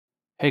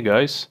Hey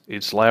guys,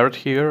 it's Laird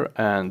here,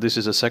 and this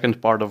is the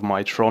second part of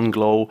my Tron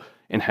Glow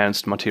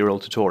enhanced material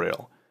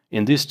tutorial.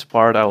 In this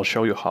part I'll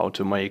show you how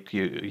to make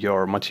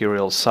your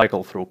material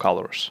cycle through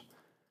colors.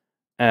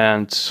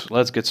 And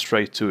let's get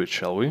straight to it,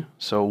 shall we?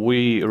 So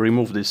we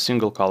remove this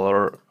single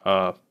color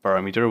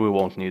parameter, we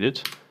won't need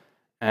it.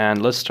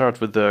 And let's start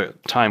with the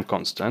time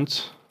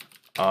constant,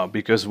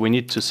 because we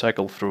need to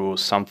cycle through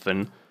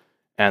something,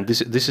 and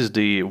this is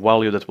the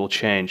value that will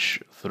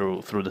change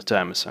through the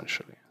time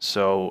essentially.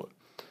 So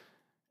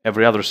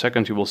every other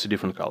second you will see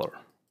different color,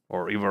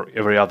 or even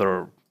every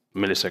other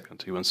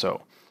millisecond, even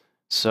so.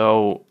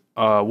 So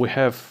we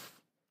have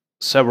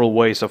several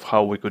ways of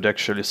how we could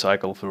actually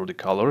cycle through the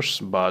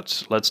colors,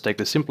 but let's take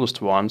the simplest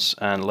ones,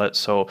 and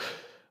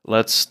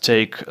let's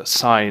take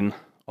sine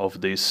of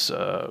this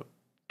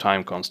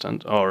time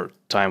constant or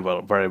time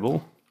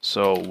variable.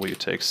 So we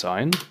take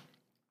sine,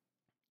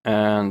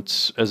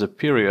 and as a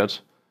period,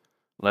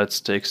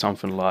 let's take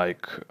something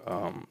like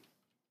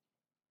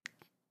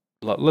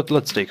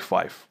let's take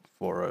 5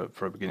 for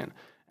a beginning.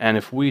 And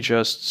if we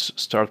just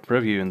start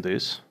previewing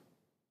this,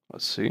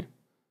 let's see.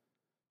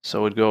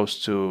 So it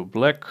goes to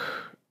black,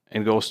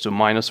 it goes to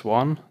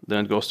 -1,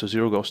 then it goes to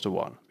 0, goes to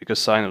 1, because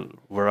sine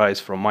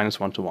varies from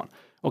 -1 to 1.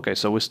 Okay,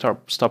 so we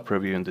stop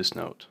previewing this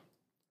node.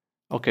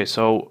 Okay,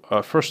 so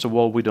first of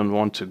all, we don't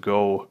want to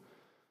go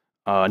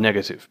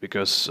negative,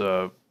 because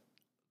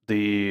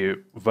the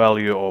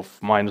value of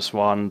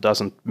 -1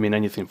 doesn't mean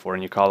anything for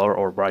any color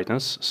or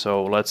brightness.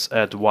 So let's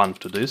add 1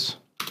 to this,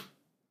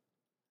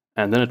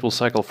 and then it will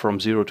cycle from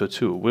 0 to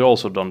 2. We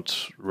also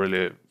don't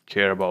really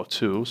care about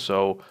 2,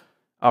 so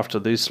after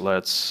this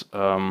let's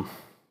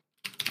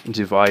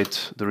divide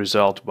the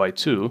result by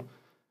 2,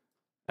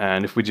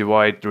 and if we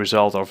divide the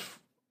result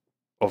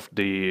of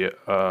the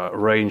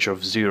range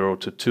of 0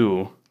 to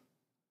 2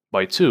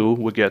 by 2,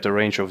 we get a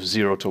range of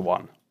 0 to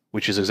 1,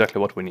 which is exactly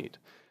what we need.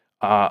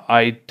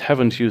 I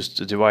haven't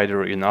used a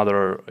divider in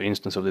other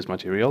instance of this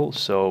material,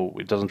 so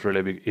it isn't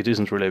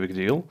really a big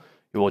deal.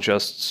 You will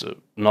just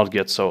not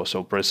get so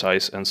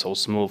precise and so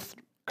smooth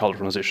color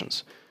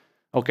transitions.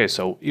 Okay,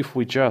 so if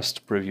we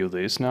just preview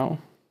this now,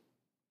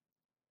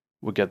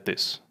 we get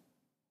this.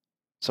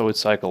 So it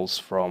cycles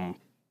from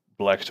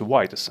black to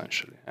white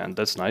essentially, and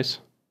that's nice.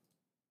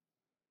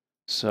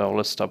 So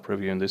let's stop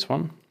previewing this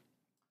one.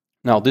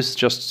 Now this is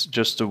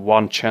just a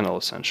one channel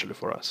essentially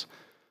for us.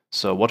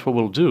 So what we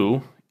will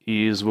do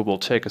is we will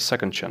take a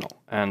second channel,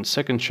 and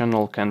second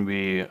channel can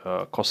be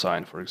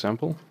cosine, for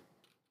example.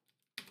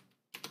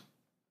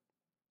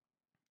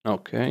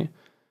 Okay,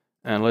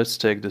 and let's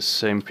take the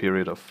same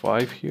period of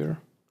 5 here,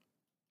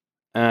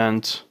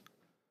 and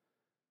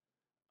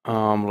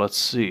let's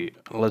see,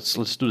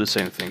 let's do the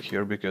same thing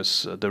here,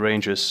 because the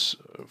ranges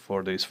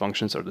for these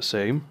functions are the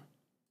same.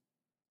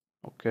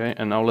 Okay,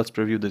 and now let's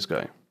preview this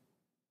guy.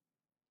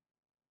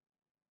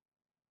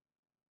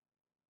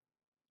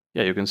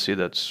 Yeah, you can see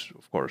that,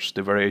 of course,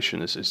 the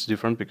variation is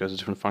different because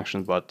it's different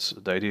function, but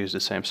the idea is the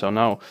same. So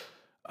now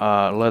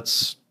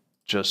let's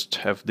just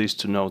have these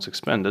two nodes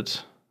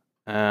expanded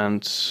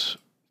and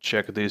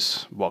check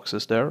these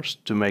boxes there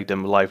to make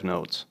them live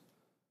nodes.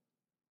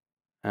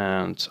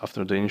 And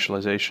after the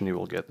initialization, you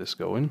will get this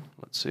going.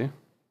 Let's see.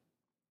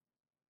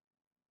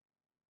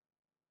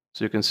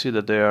 So you can see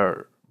that they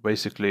are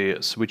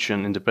basically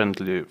switching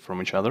independently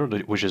from each other,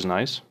 which is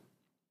nice.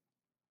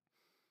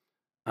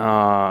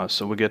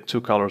 So we get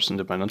two colors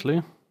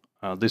independently.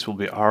 This will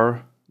be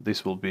R,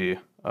 this will be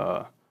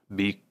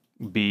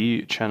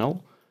B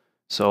channel.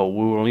 So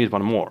we will need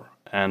one more,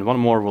 and one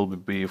more will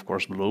be of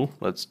course blue.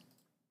 Let's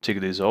tick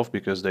these off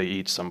because they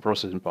eat some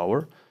processing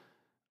power.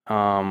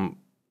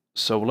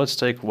 So let's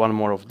take one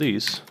more of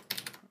these,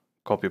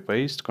 copy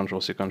paste,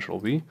 Ctrl+C,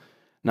 Ctrl+V.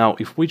 Now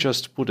if we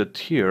just put it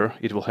here,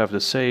 it will have the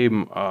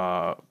same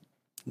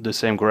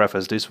graph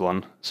as this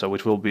one, so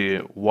it will be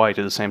white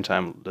at the same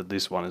time that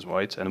this one is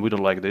white, and we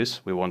don't like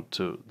this. We want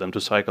them to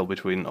cycle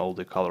between all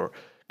the color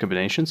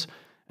combinations.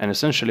 And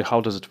essentially,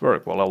 how does it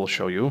work? Well, I will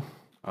show you.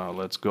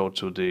 Let's go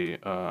to the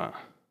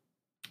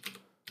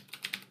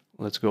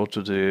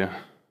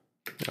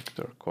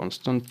vector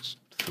constant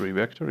 3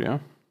 vector. Yeah.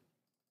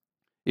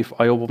 If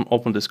I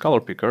open this color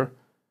picker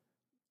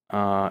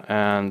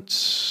and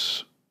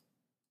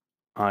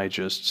I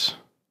just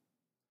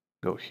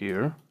go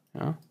here,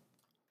 yeah.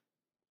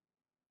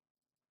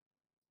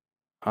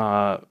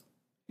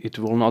 It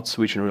will not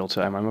switch in real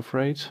time, I'm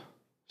afraid.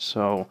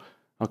 So,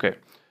 okay,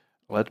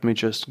 let me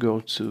just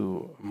go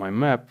to my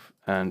map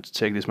and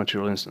take this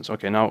material instance.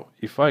 Okay, now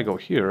if I go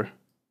here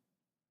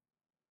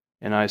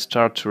and I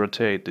start to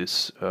rotate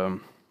this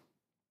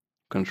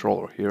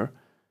controller here,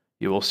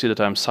 you will see that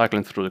I'm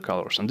cycling through the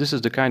colors. And this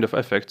is the kind of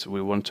effect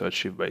we want to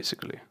achieve,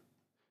 basically.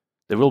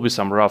 There will be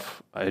some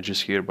rough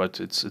edges here, but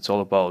it's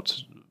all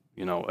about,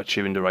 you know,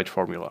 achieving the right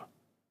formula.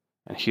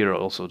 And here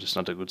also it's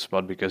not a good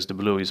spot because the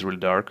blue is really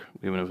dark,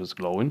 even if it's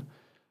glowing.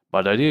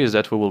 But the idea is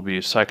that we will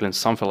be cycling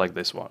something like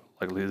this one,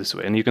 like this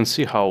way. And you can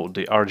see how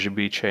the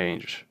RGB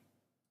change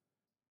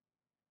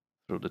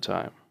through the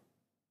time.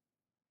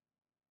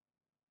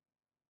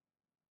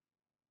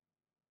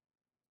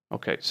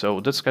 Okay, so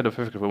that's kind of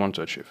effect we want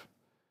to achieve.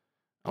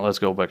 Now let's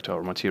go back to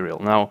our material.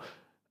 Now,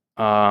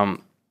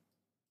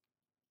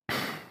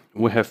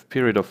 we have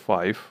period of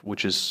 5,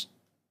 which is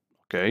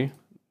okay.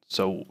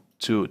 So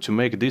to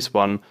make this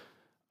one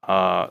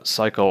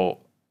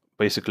cycle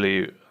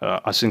basically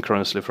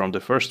asynchronously from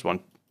the first one,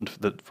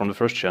 from the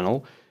first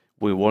channel,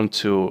 we want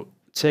to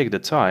take the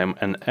time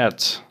and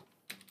add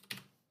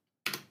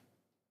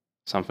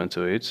something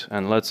to it,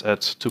 and let's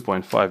add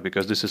 2.5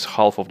 because this is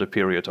half of the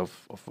period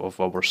of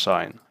our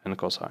sine and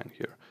cosine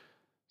here.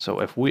 So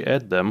if we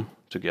add them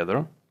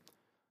together,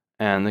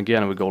 and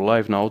again we go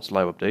live nodes,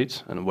 live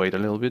update, and wait a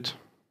little bit.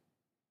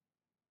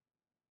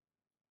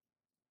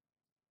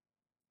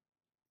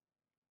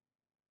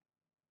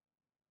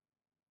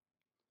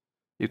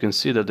 You can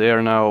see that they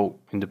are now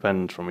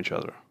independent from each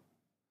other.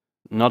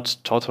 Not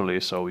totally,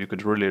 so you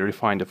could really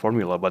refine the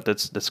formula, but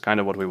that's kind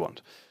of what we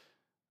want.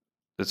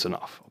 That's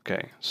enough.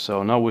 Okay,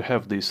 so now we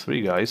have these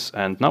three guys,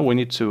 and now we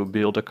need to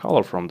build a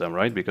color from them,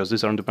 right? Because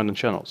these are independent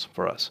channels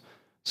for us.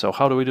 So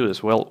how do we do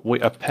this? Well, we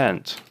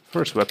append.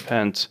 First we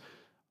append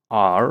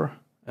R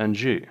and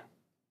G.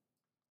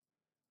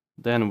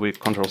 Then we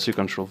Ctrl-C,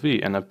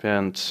 Ctrl-V and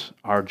append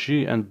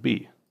RG and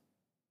B.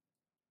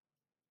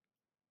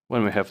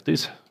 When we have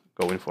this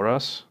going for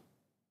us,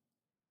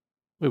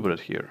 we put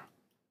it here.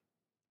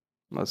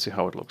 Let's see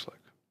how it looks like.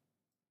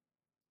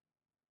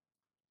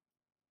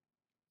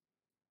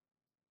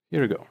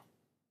 Here we go.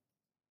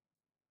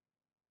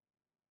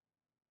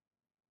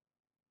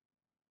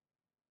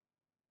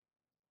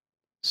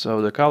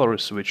 So the color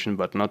is switching,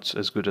 but not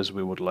as good as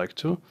we would like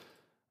to.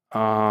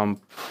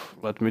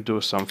 Let me do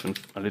something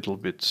a little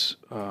bit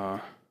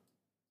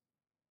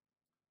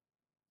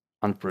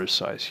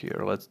unprecise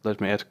here. Let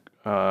me add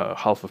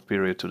half of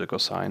period to the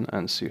cosine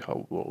and see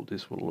how well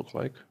this will look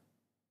like.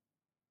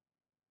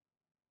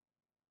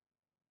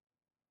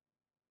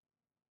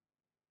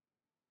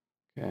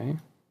 Okay.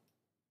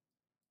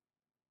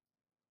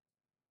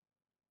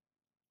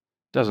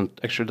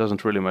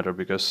 Doesn't really matter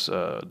because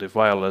the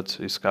violet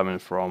is coming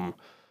from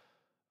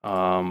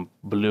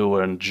blue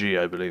and G,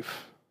 I believe.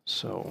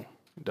 So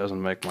it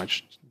doesn't make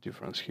much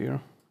difference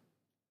here.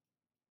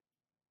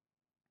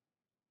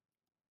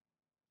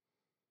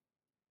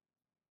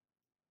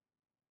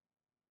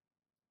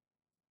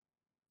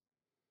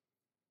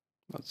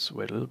 Let's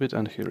wait a little bit,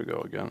 and here we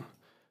go again.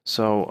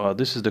 So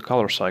this is the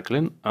color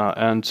cycling,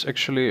 and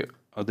actually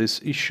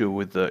this issue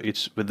with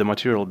the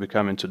material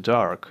becoming too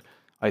dark,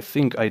 I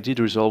think I did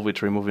resolve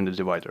it removing the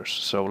dividers.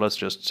 So let's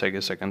just take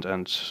a second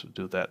and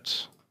do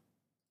that.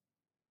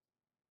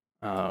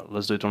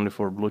 Let's do it only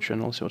for blue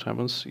channel, see what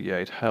happens. Yeah,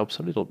 it helps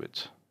a little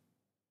bit.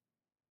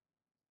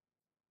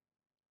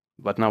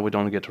 But now we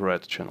don't get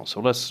red channel.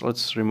 So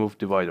let's remove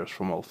dividers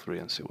from all three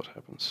and see what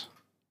happens.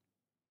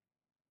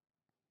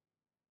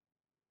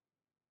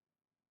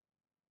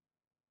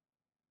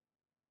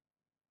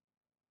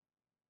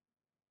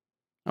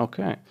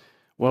 Okay,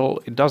 well,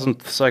 it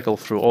doesn't cycle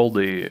through all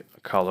the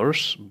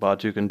colors,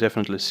 but you can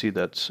definitely see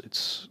that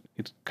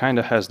it kind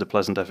of has the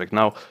pleasant effect.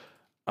 Now,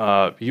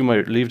 you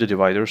may leave the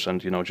dividers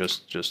and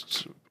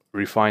just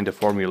refine the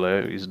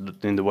formula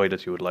in the way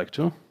that you would like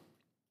to.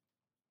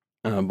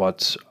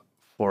 But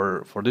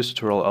for this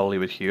tutorial, I'll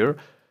leave it here.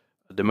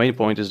 The main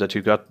point is that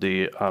you got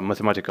the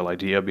mathematical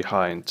idea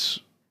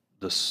behind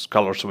this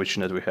color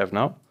switching that we have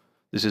now.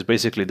 This is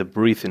basically the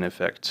breathing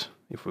effect,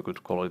 if we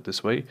could call it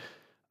this way.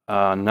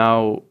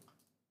 Now,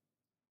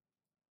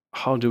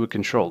 how do we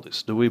control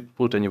this? Do we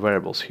put any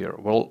variables here?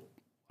 Well,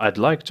 I'd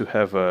like to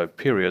have a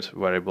period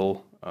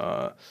variable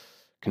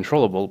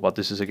controllable, but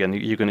this is again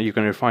you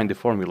can refine the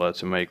formula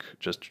to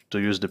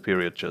use the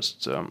period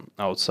just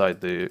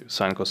outside the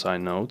sine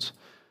cosine nodes.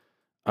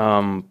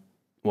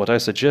 What I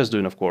suggest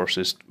doing, of course,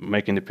 is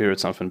making the period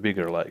something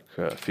bigger, like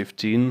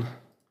 15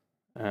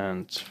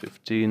 and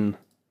 15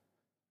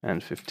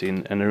 and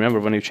 15. And remember,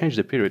 when you change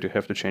the period, you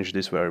have to change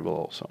this variable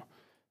also.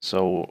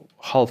 So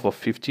half of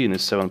 15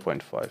 is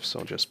 7.5,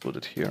 so just put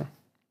it here.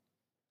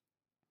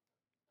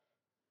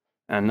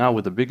 And now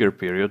with the bigger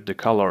period, the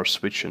color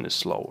switching is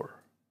slower.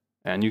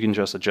 And you can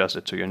just adjust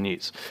it to your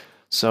needs.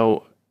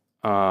 So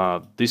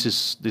this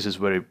is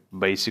very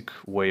basic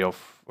way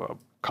of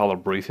color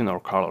breathing or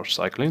color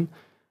cycling.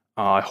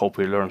 I hope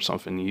you learned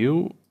something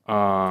new.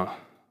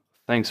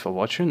 Thanks for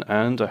watching,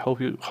 and I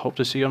hope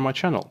to see you on my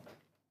channel.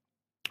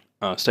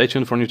 Stay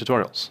tuned for new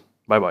tutorials.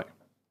 Bye bye.